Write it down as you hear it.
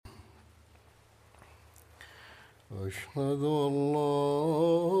أشهد أن لا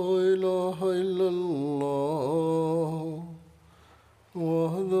إله إلا الله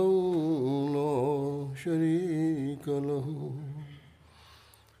وحده لا شريك له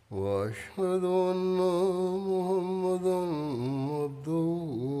وأشهد أن محمدا عبده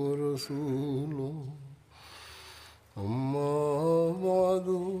ورسوله أما بعد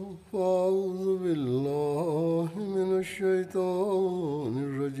فأعوذ بالله من الشيطان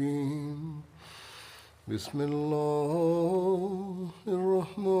الرجيم بسم الله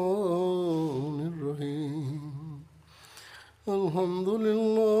الرحمن الرحيم الحمد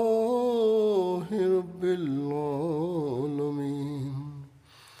لله رب العالمين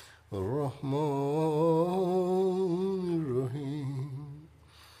الرحمن الرحيم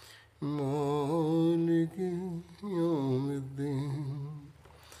مالك يوم الدين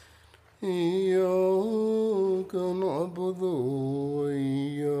إياك نعبد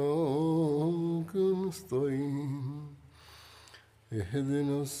وإياك نستعين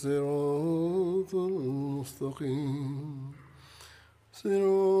اهدنا الصراط المستقيم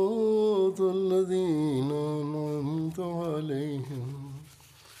صراط الذين أنعمت عليهم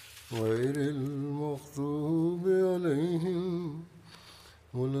غير المغضوب عليهم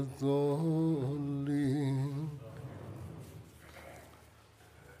ولا الضالين.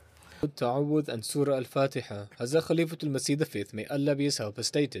 Ta'awudh and Surah Al-Fatiha. Hazrat Khalifatul Masih V, may Allah be his helper,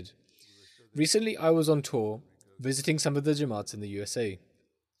 stated, "Recently I was on tour, visiting some of the Jamaats in the USA.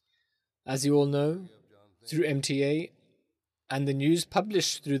 As you all know, through MTA and the news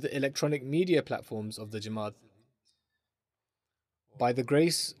published through the electronic media platforms of the Jamaat, by the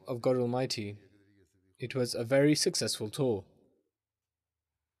grace of God Almighty, it was a very successful tour.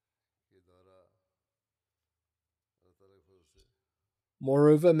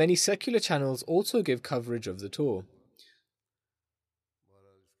 Moreover, many secular channels also give coverage of the tour.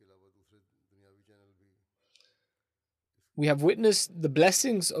 We have witnessed the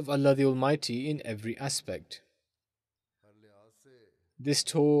blessings of Allah the Almighty in every aspect. This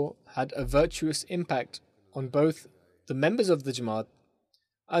tour had a virtuous impact on both the members of the Jamaat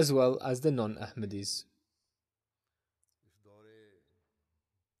as well as the non-Ahmadis.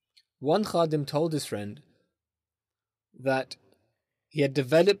 One Khadim told his friend that he had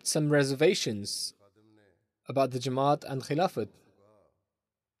developed some reservations about the Jamaat and Khilafat.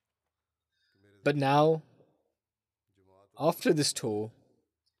 But now, after this tour,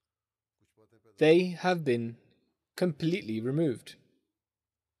 they have been completely removed.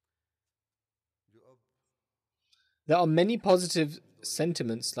 There are many positive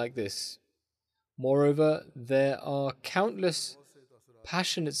sentiments like this. Moreover, there are countless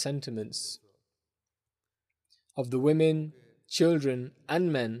passionate sentiments of the women, children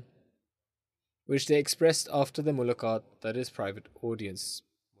and men which they expressed after the mulaqat, that is private audience.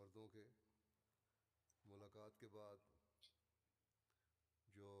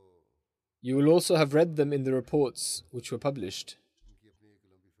 You will also have read them in the reports which were published.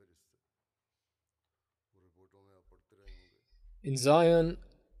 In Zion,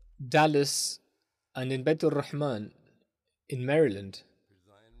 Dallas and in Baitur Rahman in Maryland,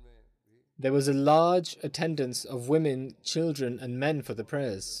 there was a large attendance of women, children and men for the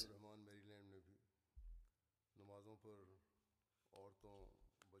prayers.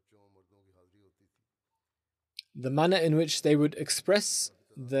 The manner in which they would express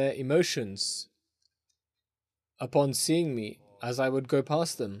their emotions upon seeing me as I would go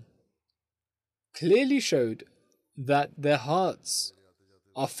past them clearly showed that their hearts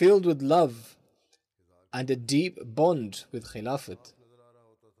are filled with love and a deep bond with Khilafat.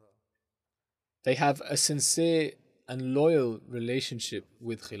 They have a sincere and loyal relationship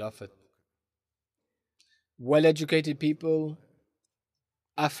with Khilafat. Well-educated people,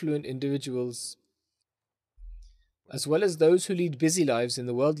 affluent individuals, as well as those who lead busy lives in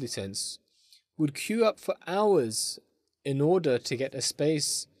the worldly sense, would queue up for hours in order to get a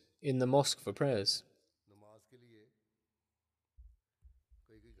space in the mosque for prayers.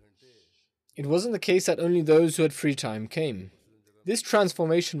 It wasn't the case that only those who had free time came. This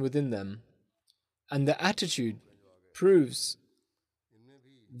transformation within them and their attitude proves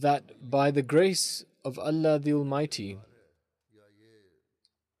that by the grace of Allah the Almighty,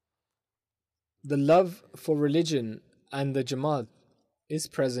 the love for religion and the Jamaat is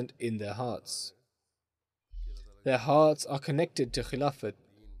present in their hearts. Their hearts are connected to Khilafat.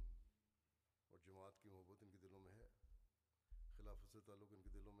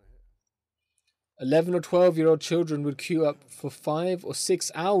 11 or 12-year-old children would queue up for 5 or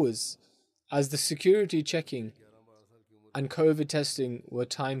 6 hours as the security checking and COVID testing were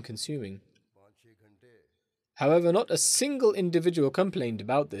time-consuming. However, not a single individual complained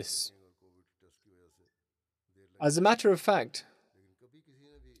about this. As a matter of fact,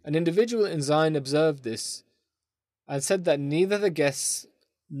 an individual in Zion observed this and said that neither the guests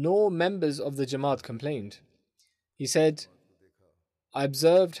nor members of the Jamaat complained. He said, I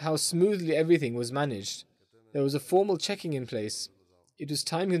observed how smoothly everything was managed. There was a formal checking in place. It was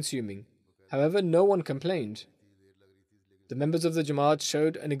time-consuming. However, no one complained. The members of the Jamaat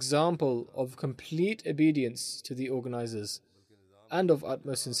showed an example of complete obedience to the organizers and of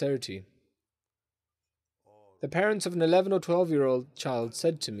utmost sincerity. The parents of an 11 or 12-year-old child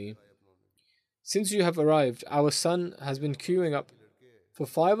said to me, Since you have arrived, our son has been queuing up for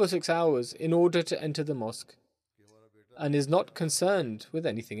 5 or 6 hours in order to enter the mosque and is not concerned with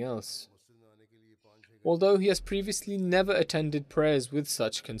anything else, although he has previously never attended prayers with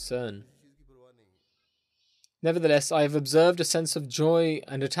such concern. Nevertheless, I have observed a sense of joy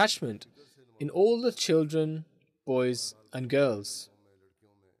and attachment in all the children, boys, and girls.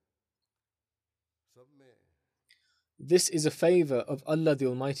 This is a favor of Allah the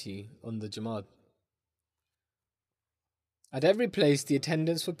Almighty on the Jamaat. At every place, the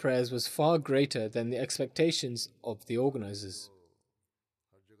attendance for prayers was far greater than the expectations of the organizers.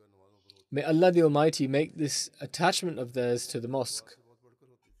 May Allah the Almighty make this attachment of theirs to the mosque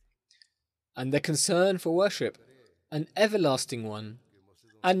and their concern for worship an everlasting one,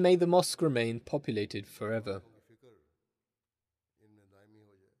 and may the mosque remain populated forever.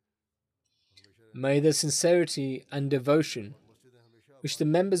 May the sincerity and devotion which the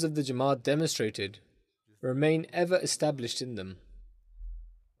members of the Jamaat demonstrated remain ever established in them.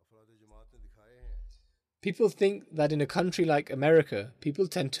 People think that in a country like America, people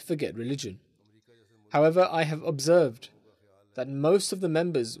tend to forget religion. However, I have observed that most of the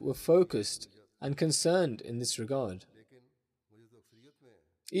members were focused and concerned in this regard.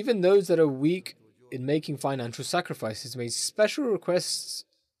 Even those that are weak in making financial sacrifices made special requests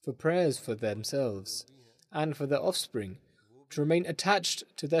for prayers for themselves and for their offspring to remain attached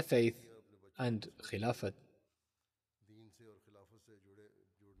to their faith and Khilafat.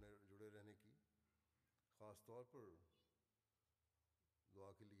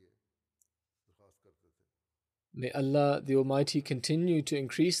 May Allah the Almighty continue to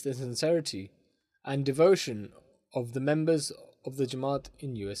increase the sincerity and devotion of the members of the Jamaat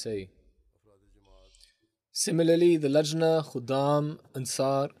in USA. Similarly, the Lajna, Khuddam,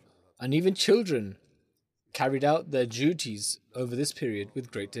 Ansar, and even children carried out their duties over this period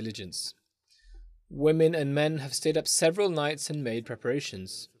with great diligence. Women and men have stayed up several nights and made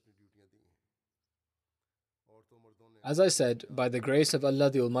preparations. As I said, by the grace of Allah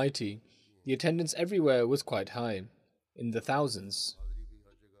the Almighty, the attendance everywhere was quite high, in the thousands.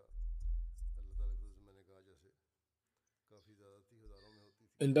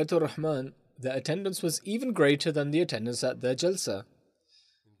 In Baitur Rahman, the attendance was even greater than the attendance at their Jalsa.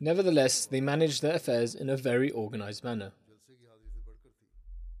 Nevertheless, they managed their affairs in a very organized manner.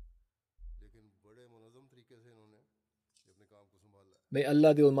 May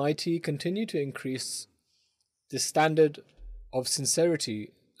Allah the Almighty continue to increase the standard of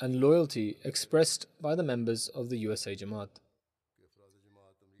sincerity and loyalty expressed by the members of the USA Jamaat.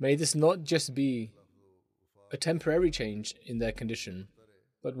 May this not just be a temporary change in their condition,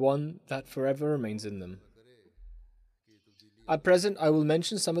 but one that forever remains in them. At present, I will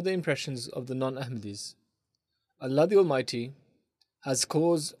mention some of the impressions of the non-Ahmadis. Allah the Almighty has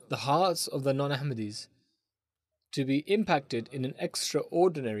caused the hearts of the non-Ahmadis to be impacted in an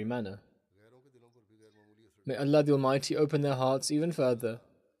extraordinary manner. May Allah the Almighty open their hearts even further,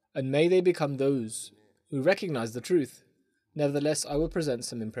 and may they become those who recognize the truth. Nevertheless, I will present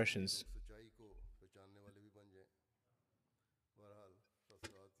some impressions.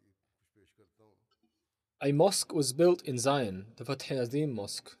 A mosque was built in Zion, the Fath Azim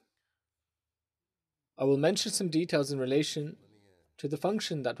Mosque. I will mention some details in relation to the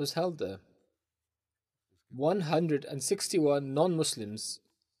function that was held there. 161 non-Muslims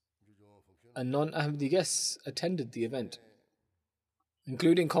and non-Ahmadi guests attended the event,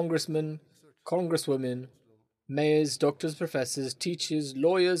 including congressmen, congresswomen, mayors, doctors, professors, teachers,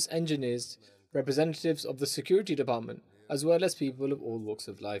 lawyers, engineers, representatives of the security department, as well as people of all walks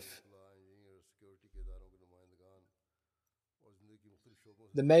of life.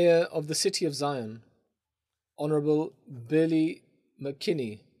 The mayor of the city of Zion, Honorable Billy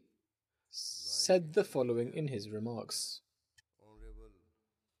McKinney, said the following in his remarks.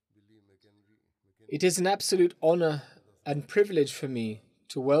 It is an absolute honor and privilege for me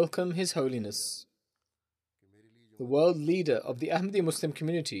to welcome His Holiness, the world leader of the Ahmadi Muslim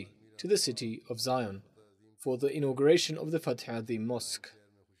community, to the city of Zion for the inauguration of the Fath Azim Mosque.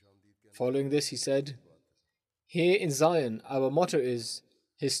 Following this, he said, "Here in Zion, our motto is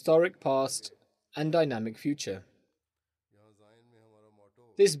historic past and dynamic future."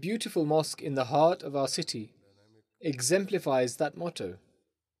 This beautiful mosque in the heart of our city exemplifies that motto.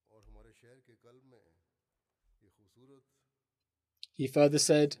 He further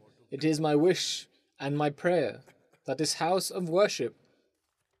said, "It is my wish and my prayer that this house of worship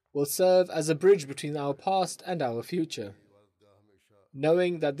will serve as a bridge between our past and our future.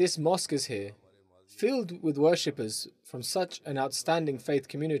 Knowing that this mosque is here, filled with worshippers from such an outstanding faith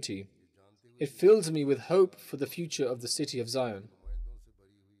community, it fills me with hope for the future of the city of Zion.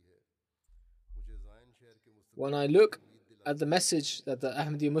 When I look at the message that the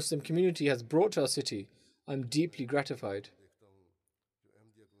Ahmadiyya Muslim community has brought to our city, I am deeply gratified.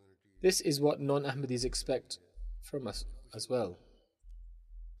 This is what non-Ahmadis expect from us as well."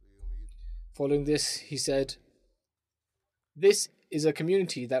 Following this, he said, "This is a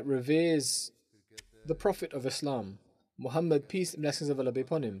community that reveres the Prophet of Islam, Muhammad, peace and blessings of Allah be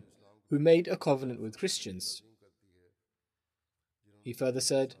upon him, who made a covenant with Christians." He further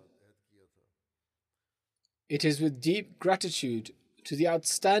said, "It is with deep gratitude to the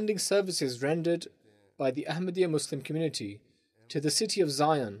outstanding services rendered by the Ahmadiyya Muslim community to the city of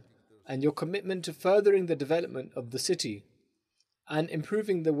Zion and your commitment to furthering the development of the city and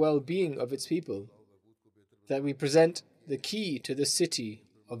improving the well-being of its people that we present the key to the city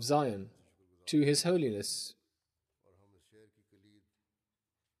of Zion to His Holiness."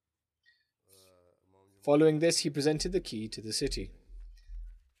 Following this, he presented the key to the city.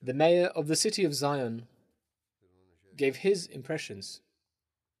 The mayor of the city of Zion gave his impressions.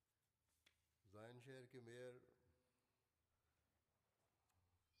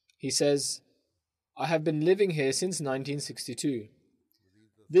 He says, "I have been living here since 1962.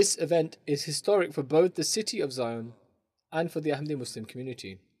 This event is historic for both the city of Zion and for the Ahmadiyya Muslim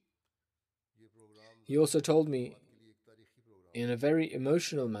community." He also told me in a very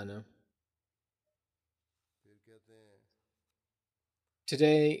emotional manner,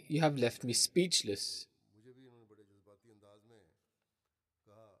 "Today you have left me speechless,"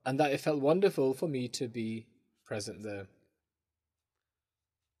 and that it felt wonderful for me to be present there.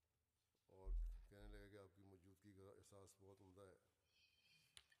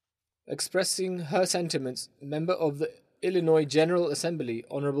 Expressing her sentiments, member of the Illinois General Assembly,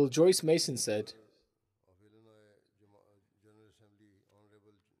 Honorable Joyce Mason said,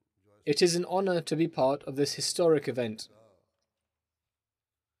 "It is an honor to be part of this historic event.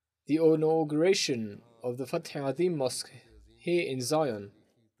 The inauguration of the Fath Azim Mosque here in Zion,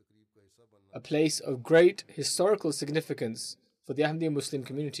 a place of great historical significance for the Ahmadiyya Muslim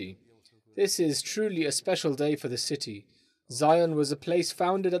community. This is truly a special day for the city. Zion was a place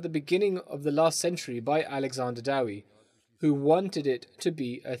founded at the beginning of the last century by Alexander Dowie, who wanted it to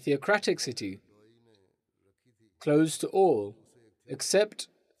be a theocratic city, closed to all, except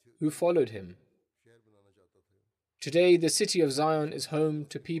who followed him. Today, the city of Zion is home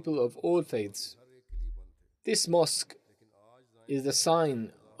to people of all faiths. This mosque is the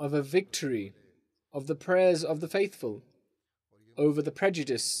sign of a victory of the prayers of the faithful over the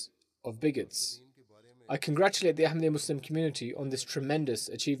prejudice of bigots. I congratulate the Ahmadiyya Muslim community on this tremendous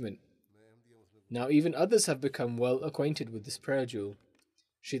achievement. Now even others have become well acquainted with this prayer jewel."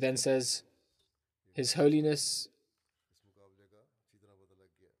 She then says, "His Holiness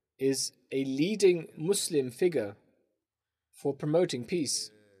is a leading Muslim figure for promoting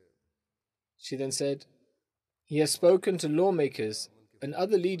peace." She then said, "He has spoken to lawmakers and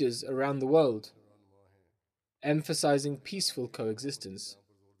other leaders around the world, emphasizing peaceful coexistence."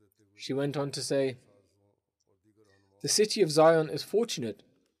 She went on to say, "The city of Zion is fortunate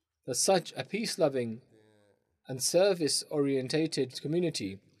that such a peace-loving and service-orientated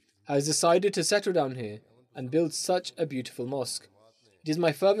community has decided to settle down here and build such a beautiful mosque. It is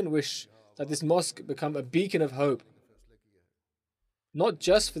my fervent wish that this mosque become a beacon of hope, not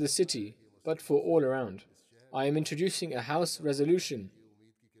just for the city, but for all around. I am introducing a House resolution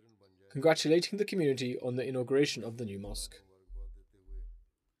congratulating the community on the inauguration of the new mosque."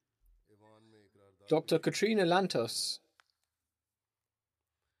 Dr. Katrina Lantos,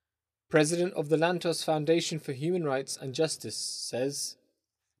 President of the Lantos Foundation for Human Rights and Justice, says,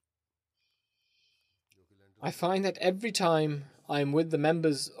 "I find that every time I am with the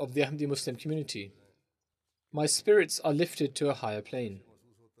members of the Ahmadiyya Muslim community, my spirits are lifted to a higher plane."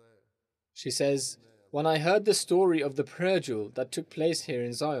 She says, "When I heard the story of the prayer jewel that took place here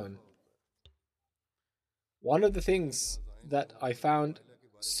in Zion, one of the things that I found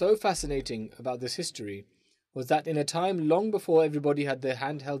so fascinating about this history was that in a time long before everybody had their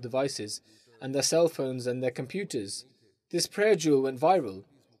handheld devices and their cell phones and their computers, this prayer jewel went viral.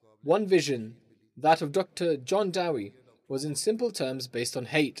 One vision, that of Dr. John Dowie, was in simple terms based on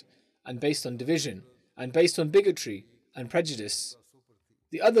hate and based on division and based on bigotry and prejudice.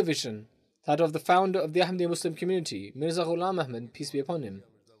 The other vision, that of the founder of the Ahmadi Muslim community, Mirza Ghulam Ahmad, peace be upon him,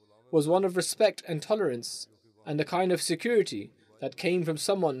 was one of respect and tolerance and a kind of security that came from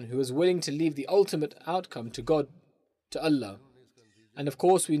someone who was willing to leave the ultimate outcome to God, to Allah. And of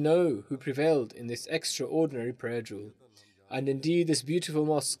course we know who prevailed in this extraordinary prayer jewel. And indeed this beautiful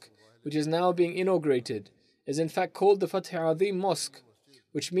mosque, which is now being inaugurated, is in fact called the Fath Azim Mosque,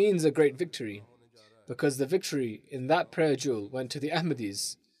 which means a great victory, because the victory in that prayer jewel went to the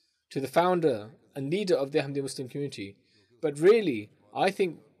Ahmadis, to the founder and leader of the Ahmadi Muslim community. But really, I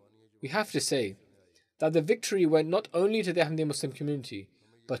think we have to say that the victory went not only to the Ahmadi Muslim community,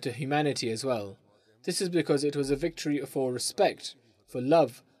 but to humanity as well. This is because it was a victory for respect, for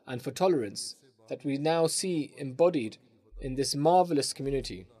love, and for tolerance that we now see embodied in this marvelous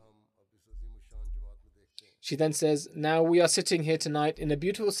community. She then says, now we are sitting here tonight in a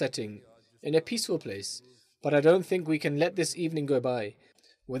beautiful setting, in a peaceful place, but I don't think we can let this evening go by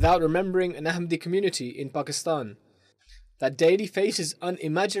without remembering an Ahmadi community in Pakistan that daily faces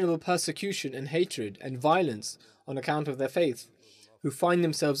unimaginable persecution and hatred and violence on account of their faith, who find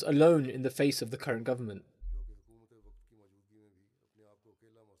themselves alone in the face of the current government.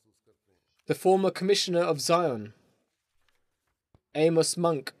 The former Commissioner of Zion, Amos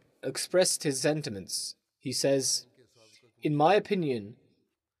Monk, expressed his sentiments. He says, in my opinion,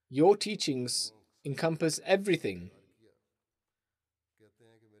 your teachings encompass everything,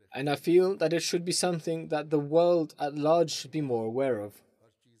 and I feel that it should be something that the world at large should be more aware of.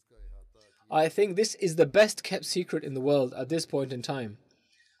 I think this is the best kept secret in the world at this point in time.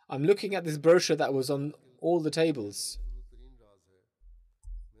 I'm looking at this brochure that was on all the tables,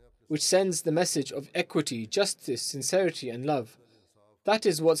 which sends the message of equity, justice, sincerity, and love. That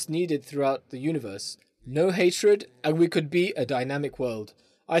is what's needed throughout the universe. No hatred, and we could be a dynamic world.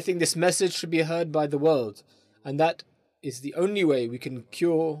 I think this message should be heard by the world, and that is the only way we can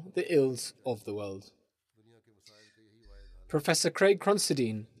cure the ills of the world. Professor Craig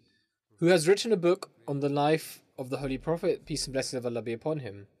Considine, who has written a book on the life of the Holy Prophet, peace and blessings of Allah be upon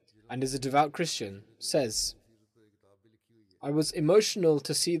him, and is a devout Christian, says, I was emotional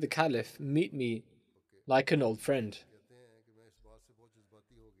to see the Caliph meet me like an old friend.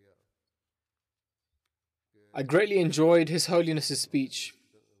 I greatly enjoyed His Holiness's speech.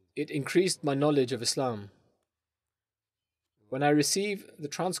 It increased my knowledge of Islam. When I receive the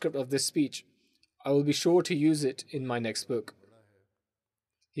transcript of this speech, I will be sure to use it in my next book.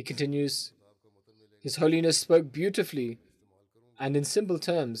 He continues, His Holiness spoke beautifully and in simple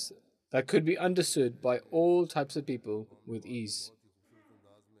terms that could be understood by all types of people with ease.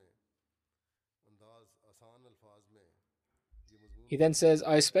 He then says,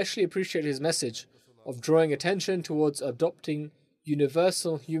 I especially appreciate his message of drawing attention towards adopting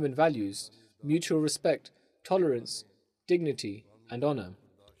universal human values, mutual respect, tolerance, dignity, and honor.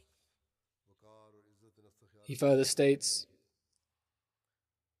 He further states,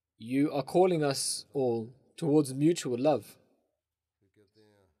 you are calling us all towards mutual love.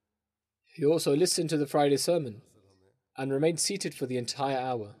 He also listened to the Friday sermon and remained seated for the entire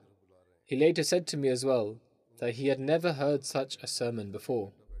hour. He later said to me as well that he had never heard such a sermon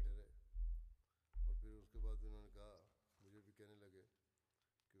before.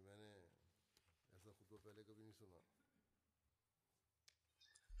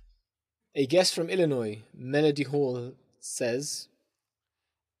 A guest from Illinois, Melody Hall, says,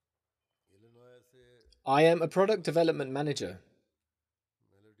 I am a product development manager.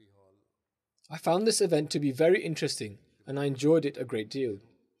 I found this event to be very interesting and I enjoyed it a great deal.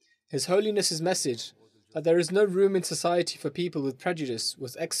 His Holiness's message that there is no room in society for people with prejudice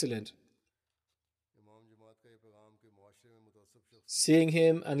was excellent. Seeing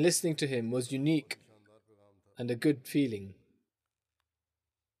him and listening to him was unique and a good feeling.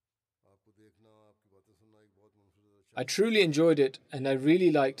 I truly enjoyed it and I really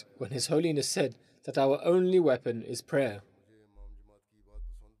liked when His Holiness said that our only weapon is prayer.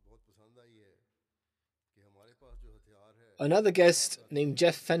 Another guest named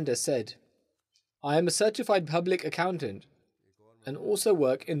Jeff Fender said, I am a certified public accountant and also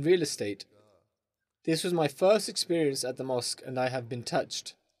work in real estate. This was my first experience at the mosque and I have been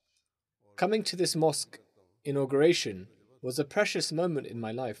touched. Coming to this mosque inauguration was a precious moment in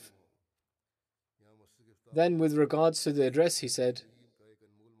my life. Then with regards to the address, he said,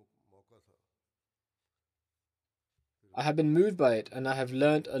 I have been moved by it and I have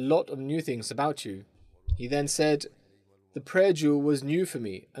learnt a lot of new things about you. He then said, the prayer jewel was new for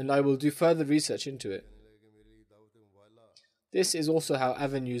me and I will do further research into it. This is also how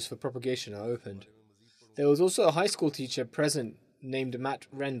avenues for propagation are opened. There was also a high school teacher present named Matt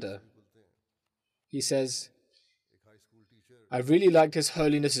Render. He says, I really liked His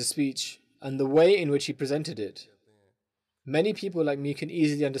Holiness's speech and the way in which he presented it. Many people like me can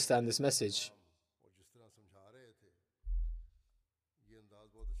easily understand this message.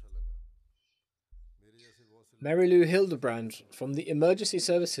 Marilu Hildebrand from the emergency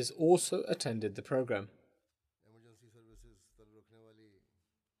services also attended the program.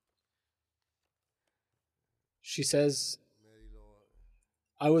 She says,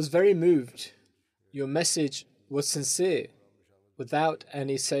 I was very moved. Your message was sincere, without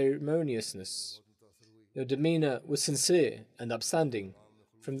any ceremoniousness. Your demeanor was sincere and upstanding.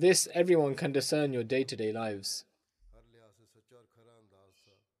 From this, everyone can discern your day-to-day lives.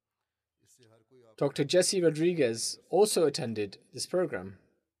 Dr. Jesse Rodriguez also attended this program.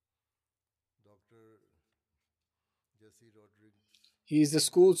 He is the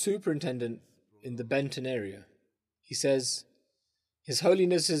school superintendent in the Benton area. He says, His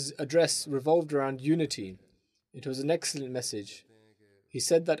Holiness's address revolved around unity. It was an excellent message. He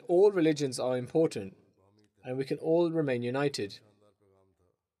said that all religions are important and we can all remain united.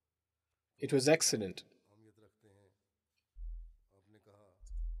 It was excellent.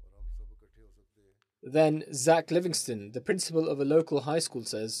 Then Zach Livingston, the principal of a local high school,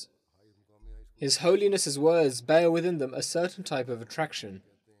 says, His Holiness's words bear within them a certain type of attraction.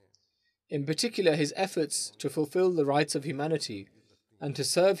 In particular, his efforts to fulfill the rights of humanity and to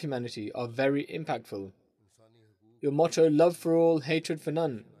serve humanity are very impactful. Your motto, love for all, hatred for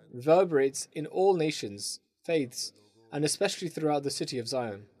none, reverberates in all nations, faiths, and especially throughout the city of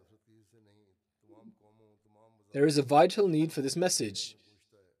Zion. There is a vital need for this message.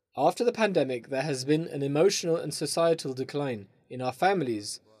 After the pandemic, there has been an emotional and societal decline in our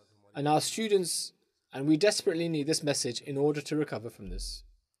families and our students, and we desperately need this message in order to recover from this.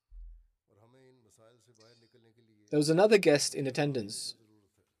 There was another guest in attendance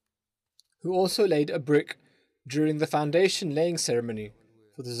who also laid a brick during the foundation laying ceremony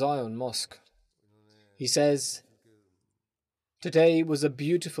for the Zion Mosque. He says, Today was a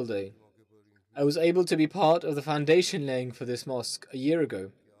beautiful day. I was able to be part of the foundation laying for this mosque a year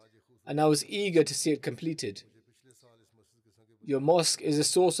ago, and I was eager to see it completed. Your mosque is a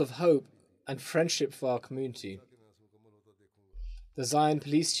source of hope and friendship for our community. The Zion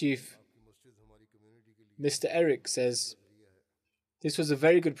Police Chief, Mr. Eric, says, This was a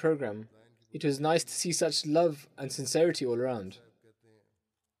very good program. It was nice to see such love and sincerity all around.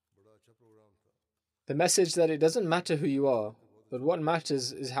 The message that it doesn't matter who you are, but what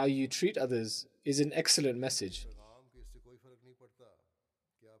matters is how you treat others is an excellent message.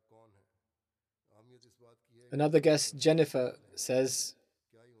 Another guest, Jennifer, says,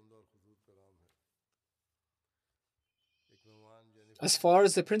 As far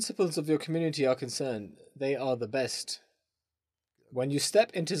as the principles of your community are concerned, they are the best. When you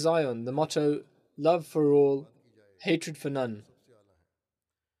step into Zion, the motto, love for all, hatred for none,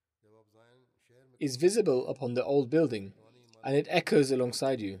 is visible upon the old building, and it echoes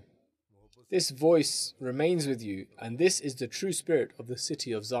alongside you. This voice remains with you, and this is the true spirit of the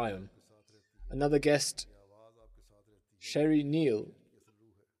city of Zion. Another guest, Sherry Neal,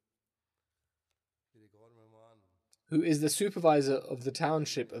 who is the supervisor of the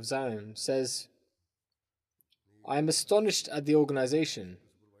township of Zion, says, I am astonished at the organization.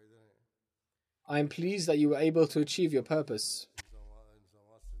 I am pleased that you were able to achieve your purpose.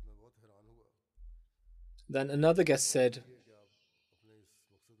 Then another guest said,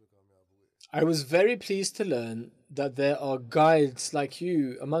 I was very pleased to learn that there are guides like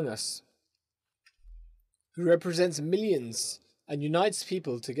you among us, who represents millions and unites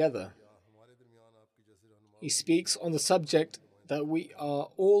people together. He speaks on the subject that we are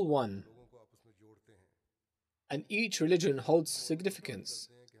all one, and each religion holds significance.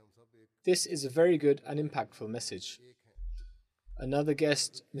 This is a very good and impactful message. Another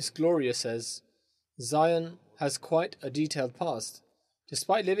guest, Miss Gloria, says, Zion has quite a detailed past.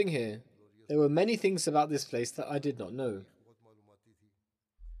 Despite living here, there were many things about this place that I did not know.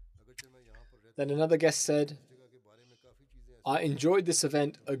 Then another guest said, I enjoyed this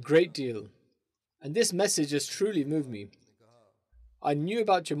event a great deal, and this message has truly moved me. I knew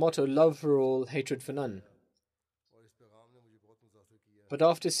about your motto, love for all, hatred for none. But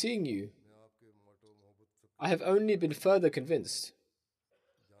after seeing you, I have only been further convinced.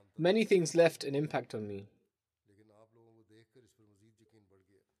 Many things left an impact on me.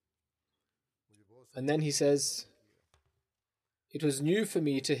 And then he says, It was new for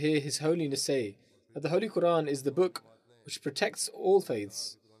me to hear His Holiness say that the Holy Quran is the book which protects all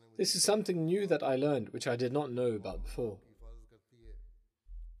faiths. This is something new that I learned, which I did not know about before.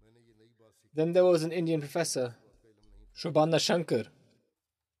 Then there was an Indian professor, Shobana Shankar,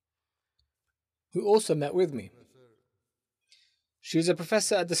 who also met with me. She is a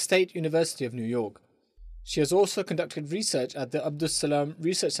professor at the State University of New York. She has also conducted research at the Abdus Salam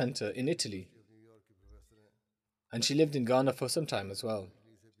Research Center in Italy. And she lived in Ghana for some time as well.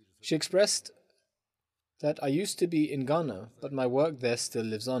 She expressed that I used to be in Ghana, but my work there still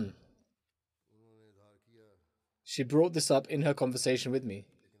lives on. She brought this up in her conversation with me.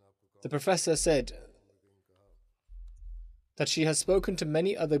 The professor said that she has spoken to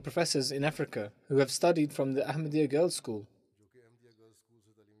many other professors in Africa who have studied from the Ahmadiyya Girls' School.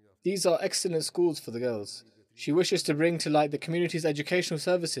 These are excellent schools for the girls. She wishes to bring to light the community's educational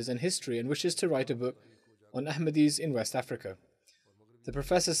services and history and wishes to write a book on Ahmadis in West Africa. The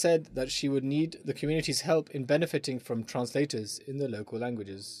professor said that she would need the community's help in benefiting from translators in the local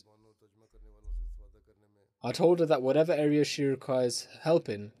languages. I told her that whatever area she requires help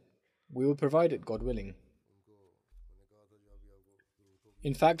in, we will provide it, God willing.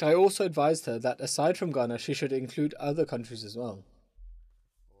 In fact, I also advised her that aside from Ghana, she should include other countries as well.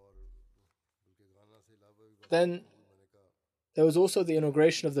 Then, there was also the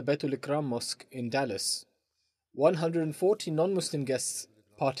inauguration of the Baitul Ikram Mosque in Dallas. 140 non-Muslim guests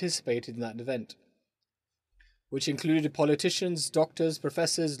participated in that event, which included politicians, doctors,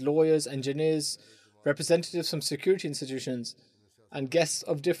 professors, lawyers, engineers, representatives from security institutions, and guests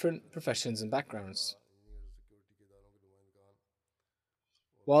of different professions and backgrounds.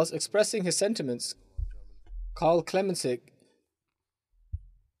 Whilst expressing his sentiments, Karl Klemensick,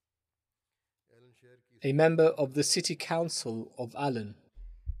 a member of the City Council of Allen,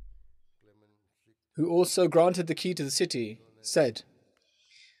 who also granted the key to the city, said,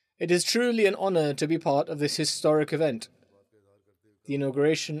 "It is truly an honor to be part of this historic event, the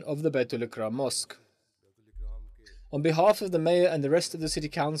inauguration of the Baitul Ikram Mosque. On behalf of the Mayor and the rest of the City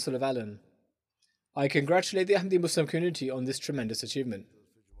Council of Allen, I congratulate the Ahmadi Muslim community on this tremendous achievement.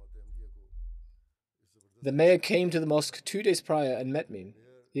 The Mayor came to the mosque 2 days prior and met me.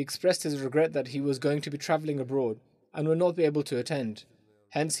 He expressed his regret that he was going to be travelling abroad and would not be able to attend.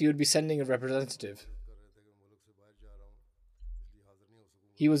 Hence, he would be sending a representative.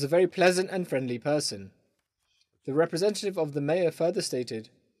 He was a very pleasant and friendly person." The representative of the Mayor further stated,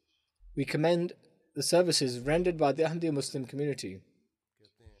 "We commend the services rendered by the Ahmadiyya Muslim community,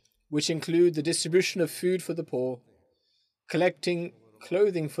 which include the distribution of food for the poor, collecting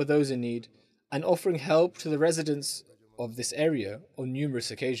clothing for those in need, and offering help to the residents of this area on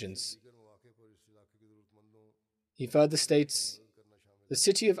numerous occasions." He further states, "The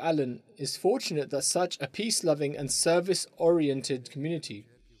city of Allen is fortunate that such a peace-loving and service-oriented community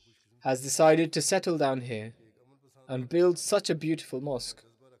has decided to settle down here and build such a beautiful mosque.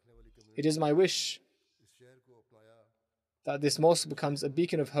 It is my wish that this mosque becomes a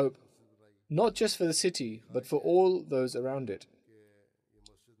beacon of hope, not just for the city, but for all those around it."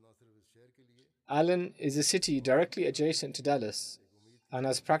 Allen is a city directly adjacent to Dallas and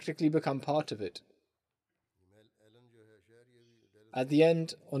has practically become part of it. At the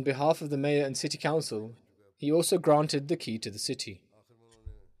end, on behalf of the Mayor and City Council, he also granted the key to the city.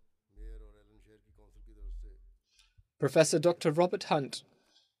 Professor Dr. Robert Hunt,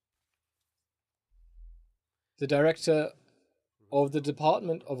 the Director of the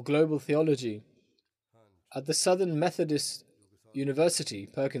Department of Global Theology at the Southern Methodist University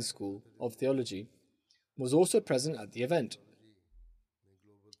Perkins School of Theology, was also present at the event.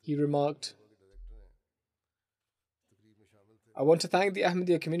 He remarked, "I want to thank the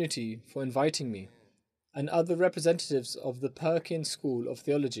Ahmadiyya community for inviting me and other representatives of the Perkins School of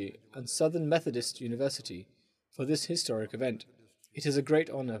Theology and Southern Methodist University for this historic event. It is a great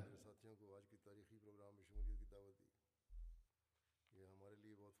honor."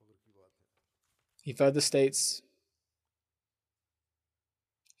 He further states,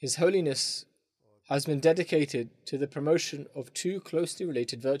 "His Holiness has been dedicated to the promotion of two closely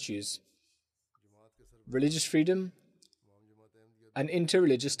related virtues: religious freedom and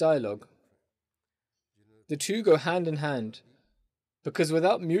interreligious dialogue. The two go hand in hand, because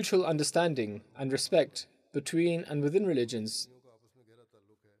without mutual understanding and respect between and within religions,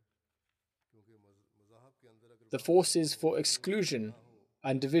 the forces for exclusion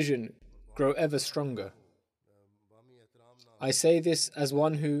and division grow ever stronger. I say this as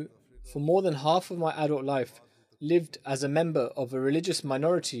one who, for more than half of my adult life, lived as a member of a religious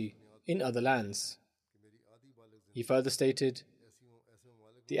minority in other lands." He further stated,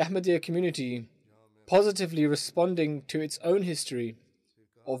 "The Ahmadiyya community, positively responding to its own history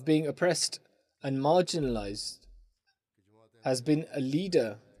of being oppressed and marginalized, has been a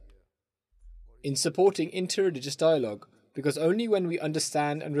leader in supporting interreligious dialogue, because only when we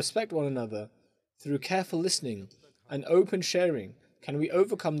understand and respect one another through careful listening and open sharing can we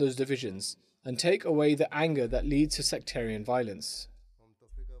overcome those divisions and take away the anger that leads to sectarian violence.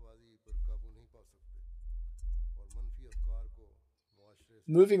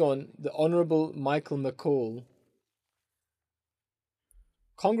 Moving on, the Honorable Michael McCall,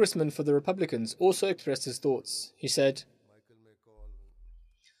 Congressman for the Republicans, also expressed his thoughts. He said,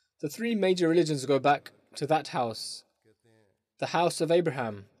 "The three major religions go back to that house, the house of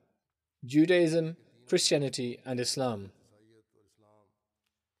Abraham, Judaism, Christianity, and Islam."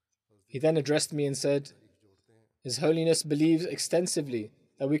 He then addressed me and said, "His Holiness believes extensively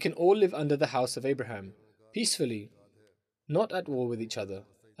that we can all live under the house of Abraham, peacefully, not at war with each other,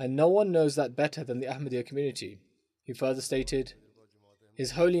 and no one knows that better than the Ahmadiyya community." He further stated,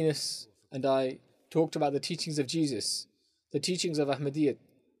 "His Holiness and I talked about the teachings of Jesus, the teachings of Ahmadiyyat,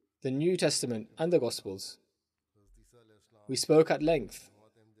 the New Testament, and the Gospels. We spoke at length,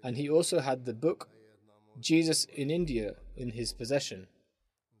 and he also had the book Jesus in India in his possession.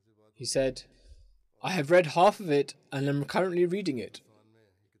 He said, 'I have read half of it and am currently reading it.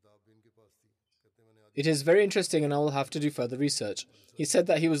 It is very interesting and I will have to do further research.' He said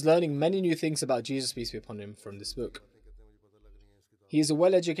that he was learning many new things about Jesus, peace be upon him, from this book. He is a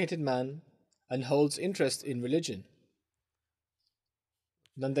well-educated man and holds interest in religion.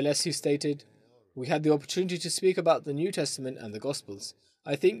 Nonetheless, he stated, 'We had the opportunity to speak about the New Testament and the Gospels.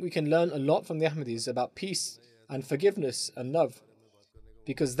 I think we can learn a lot from the Ahmadis about peace and forgiveness and love,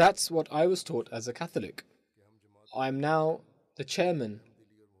 because that's what I was taught as a Catholic. I am now the chairman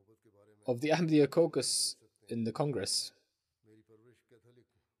of the Ahmadiyya caucus in the Congress.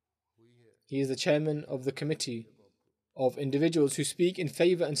 He is the chairman of the committee of individuals who speak in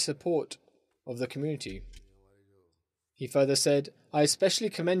favor and support of the community.' He further said, 'I especially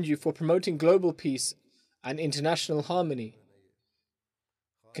commend you for promoting global peace and international harmony,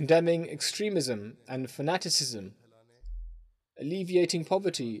 condemning extremism and fanaticism, alleviating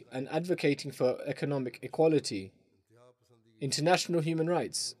poverty and advocating for economic equality, international human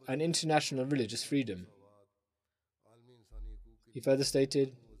rights, and international religious freedom.' He further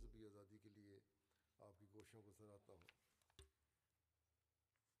stated,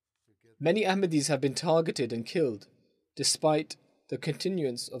 'Many Ahmadis have been targeted and killed despite the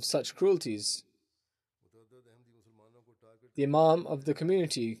continuance of such cruelties. The Imam of the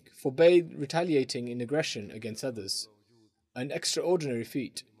community forbade retaliating in aggression against others, an extraordinary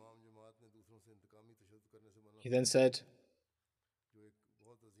feat.' He then said,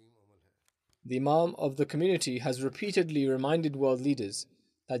 'The Imam of the community has repeatedly reminded world leaders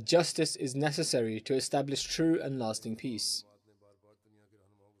that justice is necessary to establish true and lasting peace.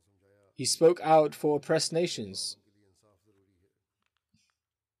 He spoke out for oppressed nations.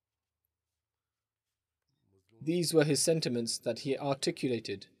 These were his sentiments that he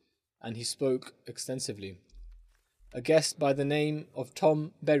articulated, and he spoke extensively.' A guest by the name of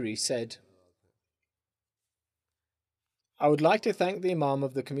Tom Berry said, 'I would like to thank the Imam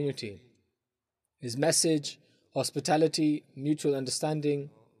of the community. His message, hospitality, mutual understanding,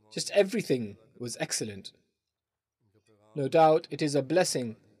 just everything was excellent. No doubt it is a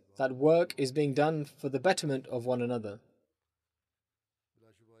blessing that work is being done for the betterment of one another,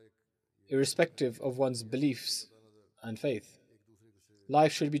 irrespective of one's beliefs and faith.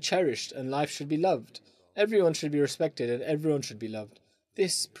 Life should be cherished and life should be loved. Everyone should be respected and everyone should be loved.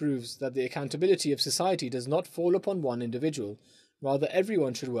 This proves that the accountability of society does not fall upon one individual. Rather,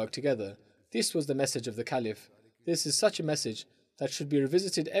 everyone should work together. This was the message of the Caliph. This is such a message that should be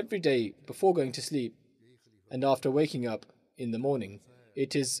revisited every day before going to sleep and after waking up in the morning.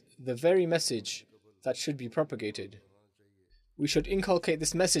 It is the very message that should be propagated. We should inculcate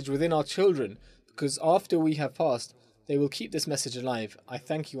this message within our children, because after we have passed, they will keep this message alive. I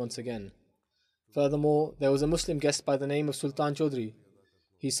thank you once again.' Furthermore, there was a Muslim guest by the name of Sultan Chaudhry.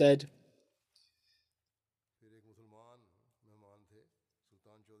 He said,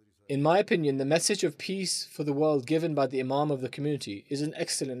 'In my opinion, the message of peace for the world given by the Imam of the community is an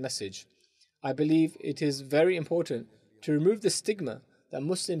excellent message. I believe it is very important to remove the stigma that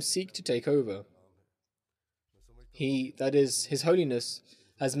Muslims seek to take over. He, that is, His Holiness,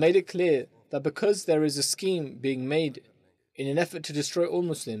 has made it clear that because there is a scheme being made in an effort to destroy all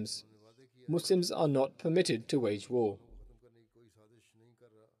Muslims, Muslims are not permitted to wage war.'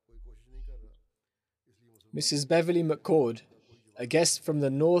 Mrs. Beverly McCord, a guest from the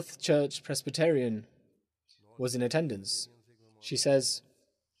North Church Presbyterian, was in attendance. She says,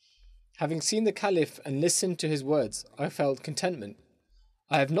 'Having seen the Caliph and listened to his words, I felt contentment.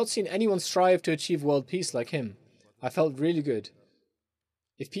 I have not seen anyone strive to achieve world peace like him. I felt really good.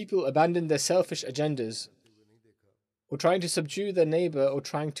 If people abandoned their selfish agendas, or trying to subdue their neighbor or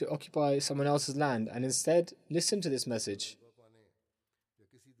trying to occupy someone else's land, and instead listen to this message,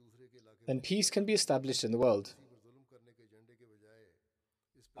 then peace can be established in the world.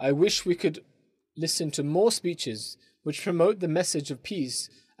 I wish we could listen to more speeches which promote the message of peace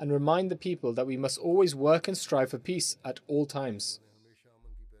and remind the people that we must always work and strive for peace at all times.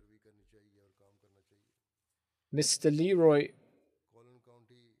 Mr. Leroy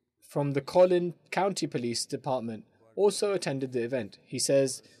from the Collin County Police Department also attended the event. He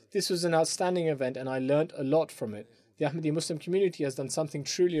says, "This was an outstanding event and I learnt a lot from it. The Ahmadi Muslim community has done something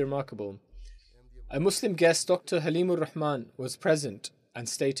truly remarkable." A Muslim guest, Dr. Halimur Rahman, was present and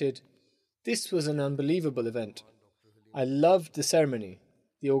stated, "This was an unbelievable event. I loved the ceremony,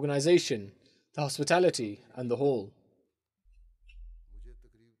 the organization, the hospitality, and the hall."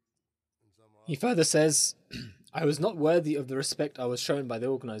 He further says, "I was not worthy of the respect I was shown by the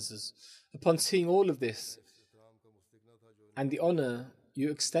organizers. Upon seeing all of this and the honor you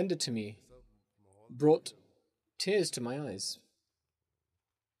extended to me brought tears to my eyes.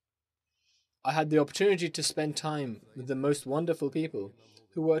 I had the opportunity to spend time with the most wonderful people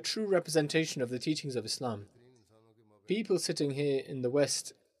who were a true representation of the teachings of Islam. People sitting here in the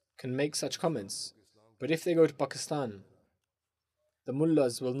West can make such comments, but if they go to Pakistan, the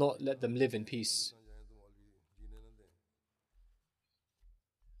mullahs will not let them live in peace."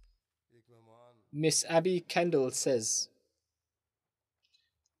 Miss Abby Kendall says,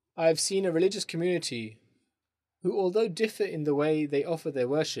 "I have seen a religious community who, although differ in the way they offer their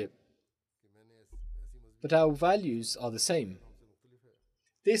worship, but our values are the same.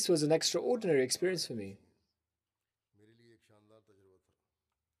 This was an extraordinary experience for me.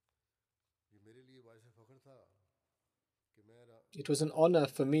 It was an honor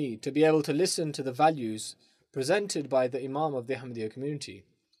for me to be able to listen to the values presented by the Imam of the Ahmadiyya community,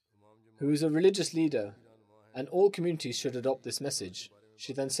 who is a religious leader, and all communities should adopt this message."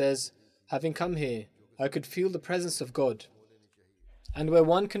 She then says, "Having come here, I could feel the presence of God. And where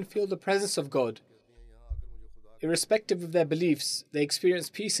one can feel the presence of God, irrespective of their beliefs, they experience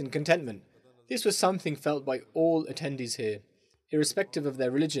peace and contentment. This was something felt by all attendees here, irrespective of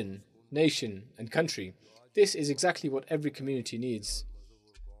their religion, nation, and country. This is exactly what every community needs."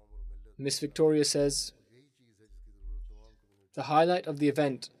 Miss Victoria says, "The highlight of the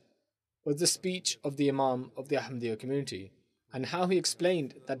event was the speech of the Imam of the Ahmadiyya community, and how he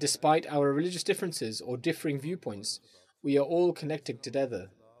explained that despite our religious differences or differing viewpoints, we are all connected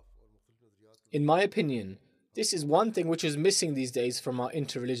together. In my opinion, this is one thing which is missing these days from our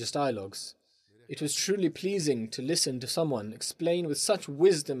interreligious dialogues. It was truly pleasing to listen to someone explain with such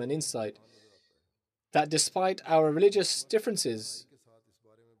wisdom and insight that despite our religious differences,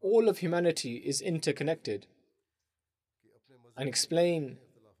 all of humanity is interconnected, and explain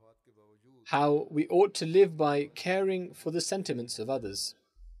how we ought to live by caring for the sentiments of others."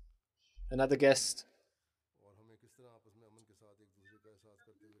 Another guest,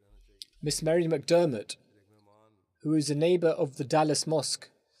 Miss Mary McDermott, who is a neighbor of the Dallas Mosque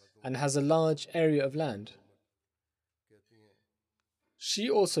and has a large area of land. She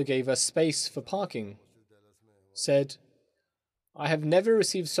also gave us space for parking, said, "I have never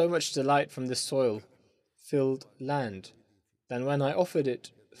received so much delight from this soil-filled land than when I offered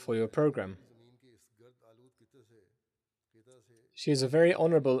it for your program." She is a very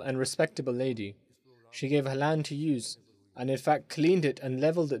honorable and respectable lady. She gave her land to use, and in fact cleaned it and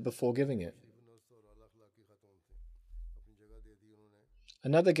leveled it before giving it.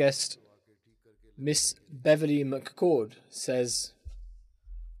 Another guest, Miss Beverly McCord, says,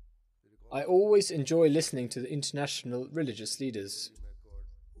 "I always enjoy listening to the international religious leaders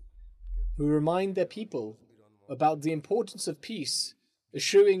who remind their people about the importance of peace,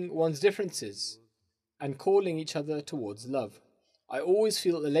 eschewing one's differences, and calling each other towards love. I always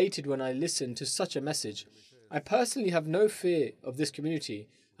feel elated when I listen to such a message. I personally have no fear of this community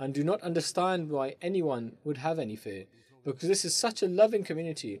and do not understand why anyone would have any fear, because this is such a loving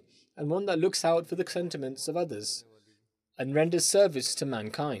community and one that looks out for the sentiments of others and renders service to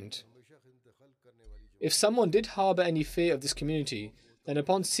mankind. If someone did harbor any fear of this community, then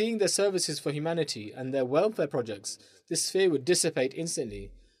upon seeing their services for humanity and their welfare projects, this fear would dissipate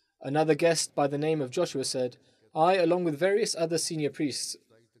instantly." Another guest by the name of Joshua said, "I, along with various other senior priests,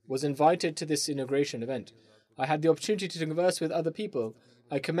 was invited to this inauguration event. I had the opportunity to converse with other people.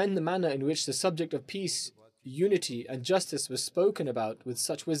 I commend the manner in which the subject of peace, unity, and justice was spoken about with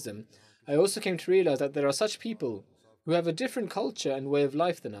such wisdom. I also came to realize that there are such people who have a different culture and way of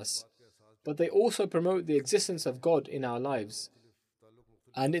life than us, but they also promote the existence of God in our lives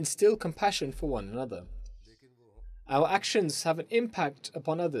and instill compassion for one another. Our actions have an impact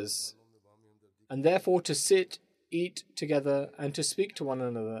upon others, and therefore to sit, eat together, and to speak to one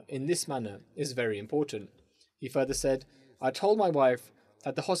another in this manner is very important." He further said, "I told my wife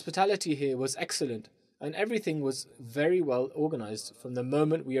that the hospitality here was excellent and everything was very well organized from the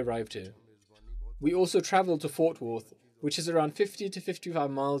moment we arrived here. We also traveled to Fort Worth, which is around 50 to 55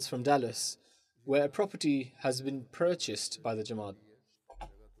 miles from Dallas, where a property has been purchased by the Jamaat.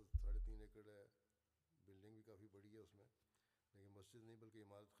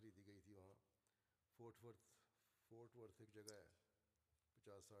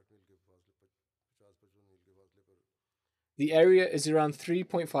 The area is around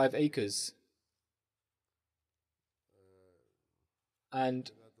 3.5 acres,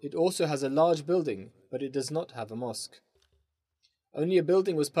 and it also has a large building, but it does not have a mosque. Only a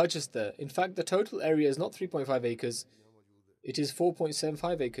building was purchased there. In fact, the total area is not 3.5 acres, it is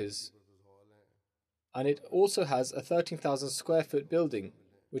 4.75 acres. And it also has a 13,000 square foot building,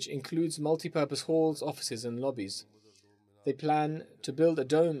 which includes multi-purpose halls, offices and lobbies. They plan to build a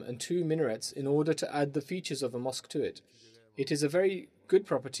dome and 2 minarets in order to add the features of a mosque to it. It is a very good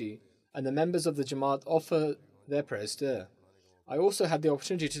property, and the members of the Jamaat offer their prayers there. I also had the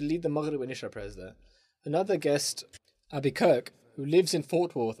opportunity to lead the Maghrib and Isha prayers there. Another guest, Abi Kirk, who lives in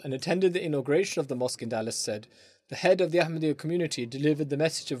Fort Worth and attended the inauguration of the mosque in Dallas, said, "The head of the Ahmadiyya community delivered the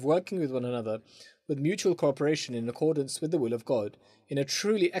message of working with one another with mutual cooperation in accordance with the will of God in a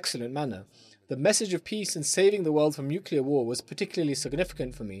truly excellent manner. The message of peace and saving the world from nuclear war was particularly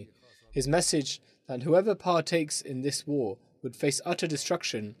significant for me. His message that whoever partakes in this war would face utter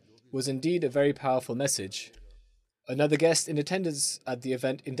destruction was indeed a very powerful message." Another guest in attendance at the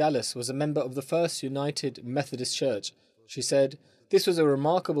event in Dallas was a member of the First United Methodist Church. She said, "This was a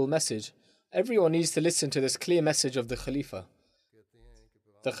remarkable message. Everyone needs to listen to this clear message of the Khalifa.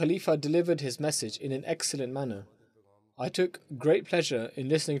 The Khalifa delivered his message in an excellent manner. I took great pleasure in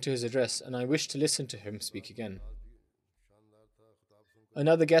listening to his address and I wish to listen to him speak again."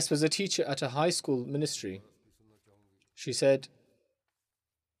 Another guest was a teacher at a high school ministry. She said,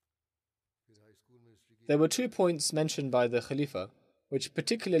 "There were 2 points mentioned by the Khalifa which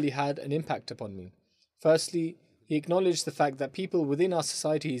particularly had an impact upon me. Firstly, he acknowledged the fact that people within our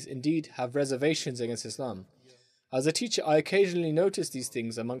societies indeed have reservations against Islam. As a teacher, I occasionally noticed these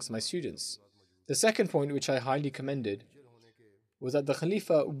things amongst my students. The second point, which I highly commended, was that the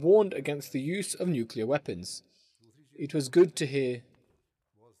Khalifa warned against the use of nuclear weapons. It was good to hear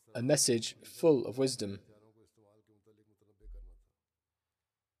a message full of wisdom."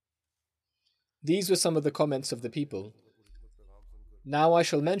 These were some of the comments of the people. Now I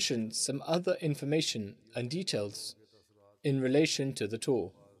shall mention some other information and details in relation to the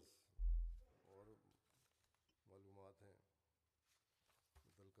tour.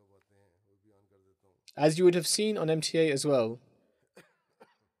 As you would have seen on MTA as well,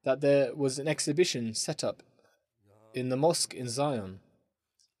 that there was an exhibition set up in the mosque in Zion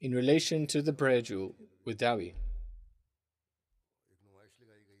in relation to the prayer jewel with Dawi.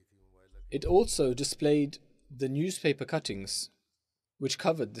 It also displayed the newspaper cuttings which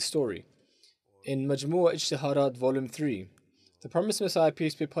covered the story. In Majmu' Ijtihadat Volume 3, the Promised Messiah,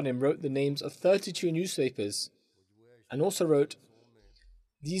 peace be upon him, wrote the names of 32 newspapers and also wrote,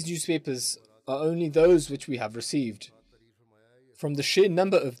 "These newspapers are only those which we have received." From the sheer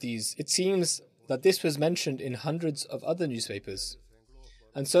number of these, it seems that this was mentioned in hundreds of other newspapers.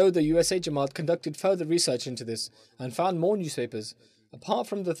 And so the USA Jamaat conducted further research into this and found more newspapers. Apart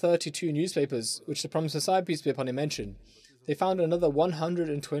from the 32 newspapers which the Promised Messiah, peace be upon him, mentioned, they found another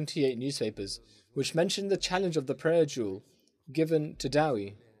 128 newspapers which mentioned the challenge of the prayer jewel given to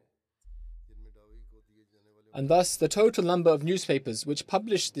Dawi. And thus the total number of newspapers which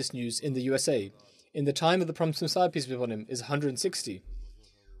published this news in the USA in the time of the Promised Messiah, peace be upon him, is 160.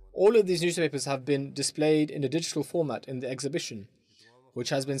 All of these newspapers have been displayed in a digital format in the exhibition, which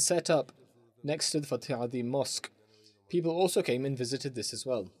has been set up next to the Fatih Adi Mosque. People also came and visited this as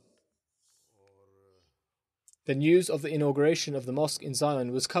well. The news of the inauguration of the mosque in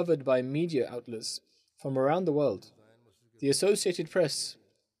Zion was covered by media outlets from around the world. The Associated Press,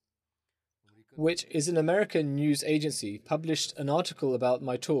 which is an American news agency, published an article about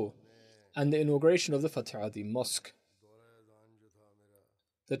my tour and the inauguration of the Fatih Adi Mosque.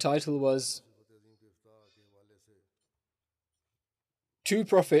 The title was "Two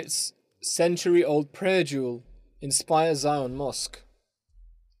Prophets, Century-Old Prayer Jewel Inspire Zion Mosque."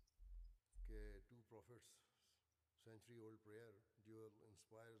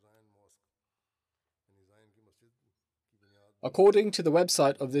 According to the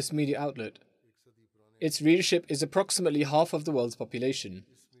website of this media outlet, its readership is approximately half of the world's population.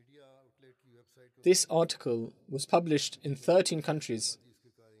 This article was published in 13 countries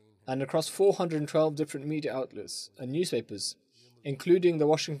and across 412 different media outlets and newspapers, including the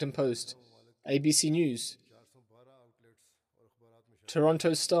Washington Post, ABC News,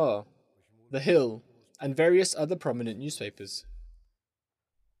 Toronto Star, The Hill, and various other prominent newspapers.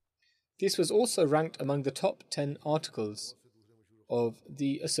 This was also ranked among the top 10 articles of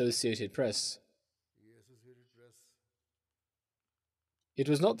the Associated Press. It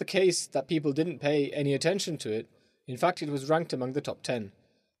was not the case that people didn't pay any attention to it. In fact, it was ranked among the top 10.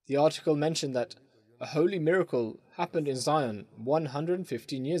 The article mentioned that a holy miracle happened in Zion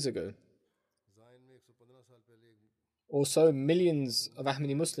 115 years ago. Also, millions of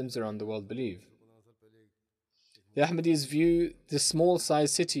Ahmadi Muslims around the world believe. The Ahmadis view this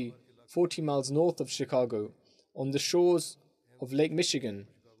small-sized city 40 miles north of Chicago on the shores of Lake Michigan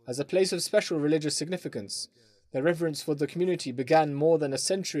as a place of special religious significance. Their reverence for the community began more than a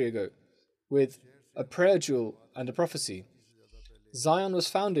century ago with a prayer jewel and a prophecy. Zion was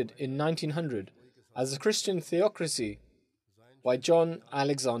founded in 1900 as a Christian theocracy by John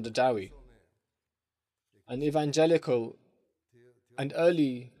Alexander Dowie, an evangelical and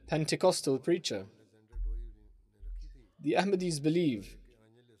early Pentecostal preacher. The Ahmadis believe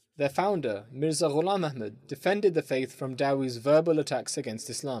their founder, Mirza Ghulam Ahmad, defended the faith from Dowie's verbal attacks against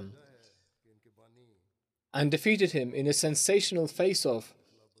Islam and defeated him in a sensational face-off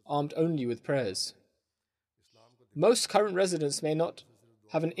armed only with prayers. Most current residents may not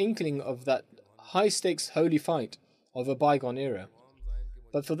have an inkling of that high-stakes holy fight of a bygone era,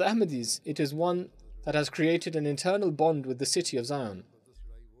 but for the Ahmadis it is one that has created an internal bond with the city of Zion.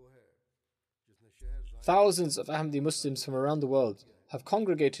 Thousands of Ahmadi Muslims from around the world have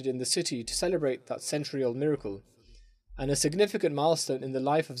congregated in the city to celebrate that century-old miracle and a significant milestone in the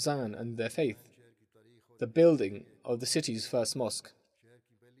life of Zion and their faith, the building of the city's first mosque.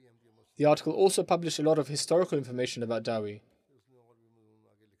 The article also published a lot of historical information about Dowie.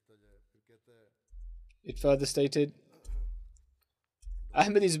 It further stated,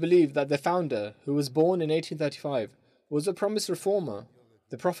 Ahmadis believe that their founder, who was born in 1835, was a promised reformer,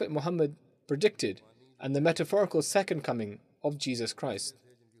 the Prophet Muhammad predicted, and the metaphorical second coming of Jesus Christ.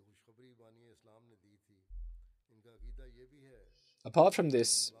 Apart from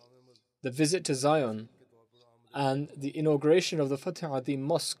this, the visit to Zion and the inauguration of the Fatih Adim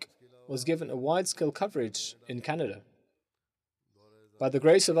Mosque was given a wide-scale coverage in Canada. By the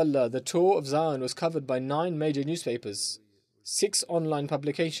grace of Allah, the tour of Zion was covered by 9 major newspapers, 6 online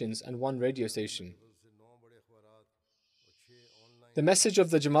publications, and 1 radio station. The message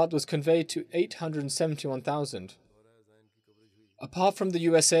of the Jamaat was conveyed to 871,000. Apart from the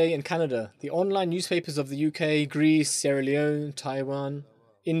USA and Canada, the online newspapers of the UK, Greece, Sierra Leone, Taiwan,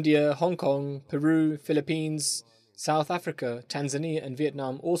 India, Hong Kong, Peru, Philippines, South Africa, Tanzania, and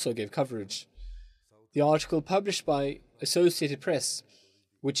Vietnam also gave coverage. The article published by Associated Press,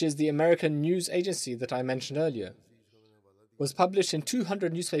 which is the American news agency that I mentioned earlier, was published in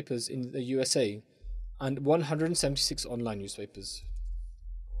 200 newspapers in the USA and 176 online newspapers.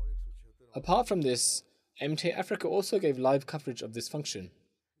 Apart from this, MTA Africa also gave live coverage of this function.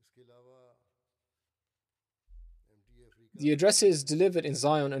 The addresses delivered in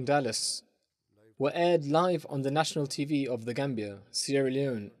Zion and Dallas were aired live on the national TV of the Gambia, Sierra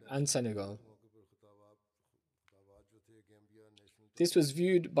Leone, and Senegal. This was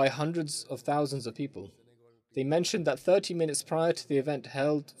viewed by hundreds of thousands of people. They mentioned that 30 minutes prior to the event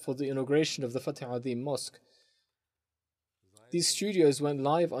held for the inauguration of the Fatih Adim Mosque, these studios went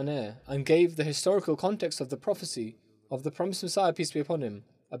live on air and gave the historical context of the prophecy of the promised Messiah, peace be upon him,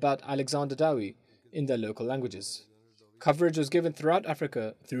 about Alexander Dowie in their local languages. Coverage was given throughout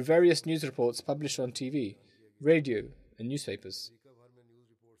Africa through various news reports published on TV, radio, and newspapers.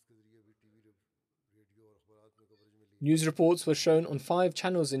 News reports were shown on 5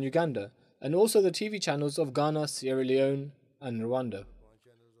 channels in Uganda and also the TV channels of Ghana, Sierra Leone, and Rwanda.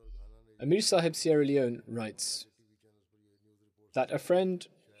 Amir Sahib Sierra Leone writes that a friend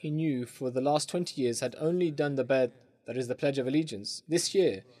he knew for the last 20 years had only done the bed, that is the Pledge of Allegiance, this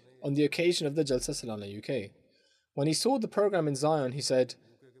year on the occasion of the Jalsa Salana UK. When he saw the program in Zion, he said,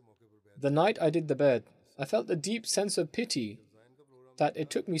 "The night I did the bed, I felt a deep sense of pity that it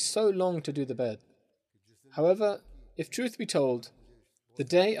took me so long to do the bed. However, if truth be told, the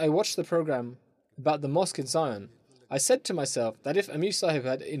day I watched the program about the mosque in Zion, I said to myself that if Amir Sahib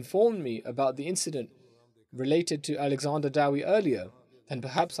had informed me about the incident related to Alexander Dowie earlier, then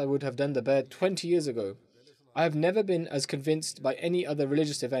perhaps I would have done the bed 20 years ago. I have never been as convinced by any other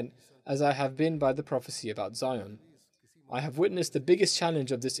religious event as I have been by the prophecy about Zion. I have witnessed the biggest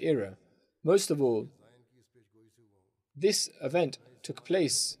challenge of this era. Most of all, this event took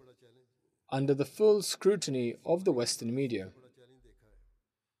place under the full scrutiny of the Western media.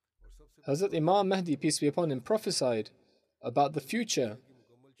 Hazrat Imam Mahdi, peace be upon him, prophesied about the future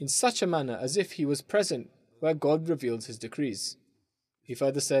in such a manner as if he was present where God reveals his decrees. He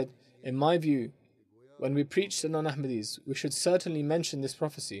further said, in my view, when we preach to non-Ahmadis, we should certainly mention this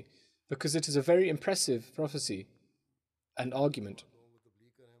prophecy because it is a very impressive prophecy and argument.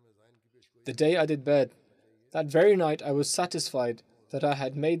 The day I did bed, that very night I was satisfied that I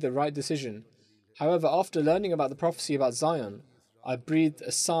had made the right decision. However, after learning about the prophecy about Zion, I breathed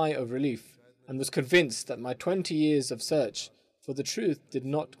a sigh of relief and was convinced that my 20 years of search for the truth did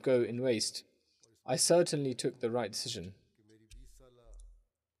not go in waste. I certainly took the right decision.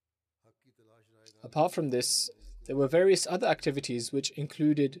 Apart from this, there were various other activities which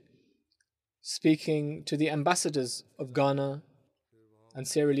included speaking to the ambassadors of Ghana and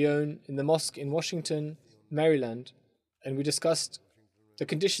Sierra Leone in the mosque in Washington, Maryland, and we discussed the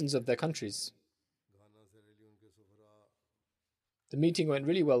conditions of their countries. The meeting went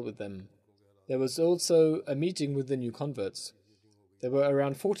really well with them. There was also a meeting with the new converts. There were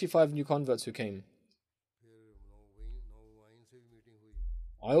around 45 new converts who came.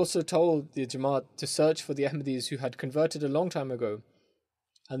 I also told the Jamaat to search for the Ahmadis who had converted a long time ago,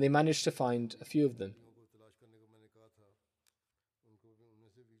 and they managed to find a few of them.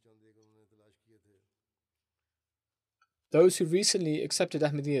 Those who recently accepted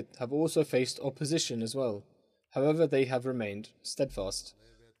Ahmadiyyat have also faced opposition as well. However, they have remained steadfast.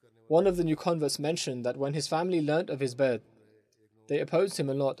 One of the new converts mentioned that when his family learnt of his birth, they opposed him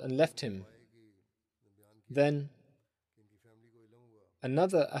a lot and left him. Then,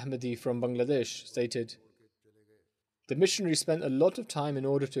 another Ahmadi from Bangladesh stated, the missionary spent a lot of time in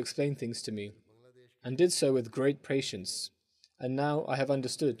order to explain things to me, and did so with great patience, and now I have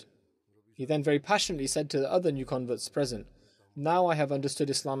understood. He then very passionately said to the other new converts present, now I have understood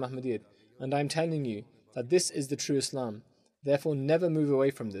Islam Ahmadiyyat, and I am telling you that this is the true Islam. Therefore, never move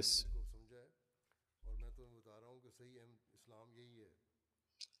away from this.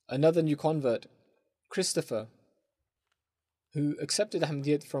 Another new convert, Christopher, who accepted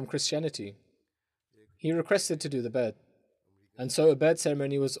Ahmadiyyat from Christianity, he requested to do the Bai'at, and so a Bai'at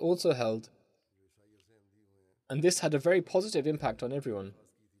ceremony was also held, and this had a very positive impact on everyone.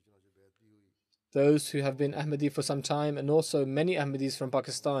 Those who have been Ahmadi for some time, and also many Ahmadis from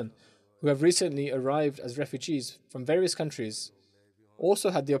Pakistan who have recently arrived as refugees from various countries, also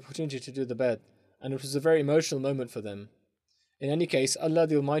had the opportunity to do the Bai'at, and it was a very emotional moment for them. In any case, Allah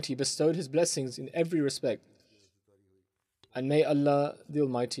the Almighty bestowed His blessings in every respect, and may Allah the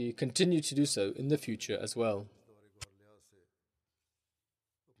Almighty continue to do so in the future as well.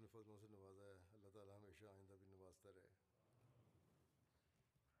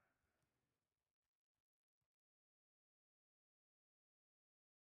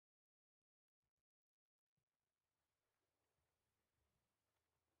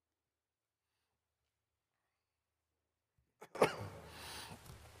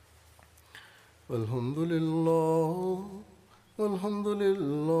 الحمد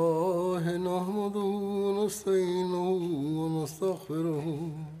لله نحمده ونستعينه ونستغفره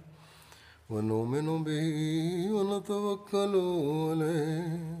ونؤمن به ونتوكل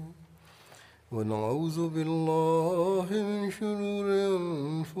عليه ونعوذ بالله من شرور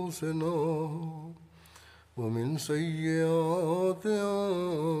أنفسنا ومن سيئات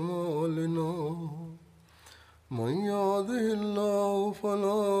أعمالنا من يهده الله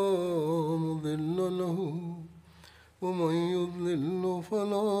فلا مضل له ومن يضلل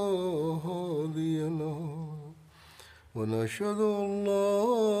فلا هادي له ونشهد أن لا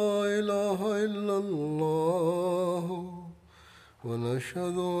إله إلا الله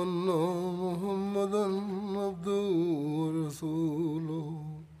ونشهد أن محمدا عبده ورسوله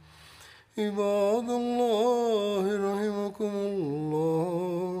عباد الله رحمكم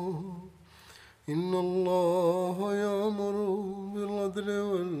الله إن الله يأمر بالعدل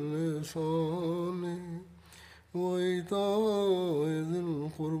والإحسان وإيتاء ذي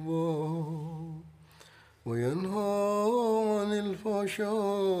القربى وينهى عن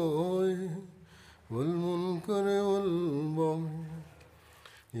الفحشاء والمنكر والبغي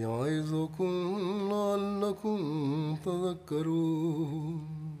يعظكم لعلكم تذكرون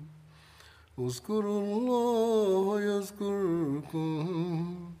اذكروا الله يذكركم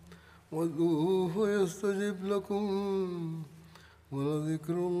وادعوه يستجب لكم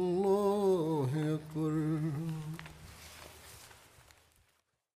ولذكر الله أكبر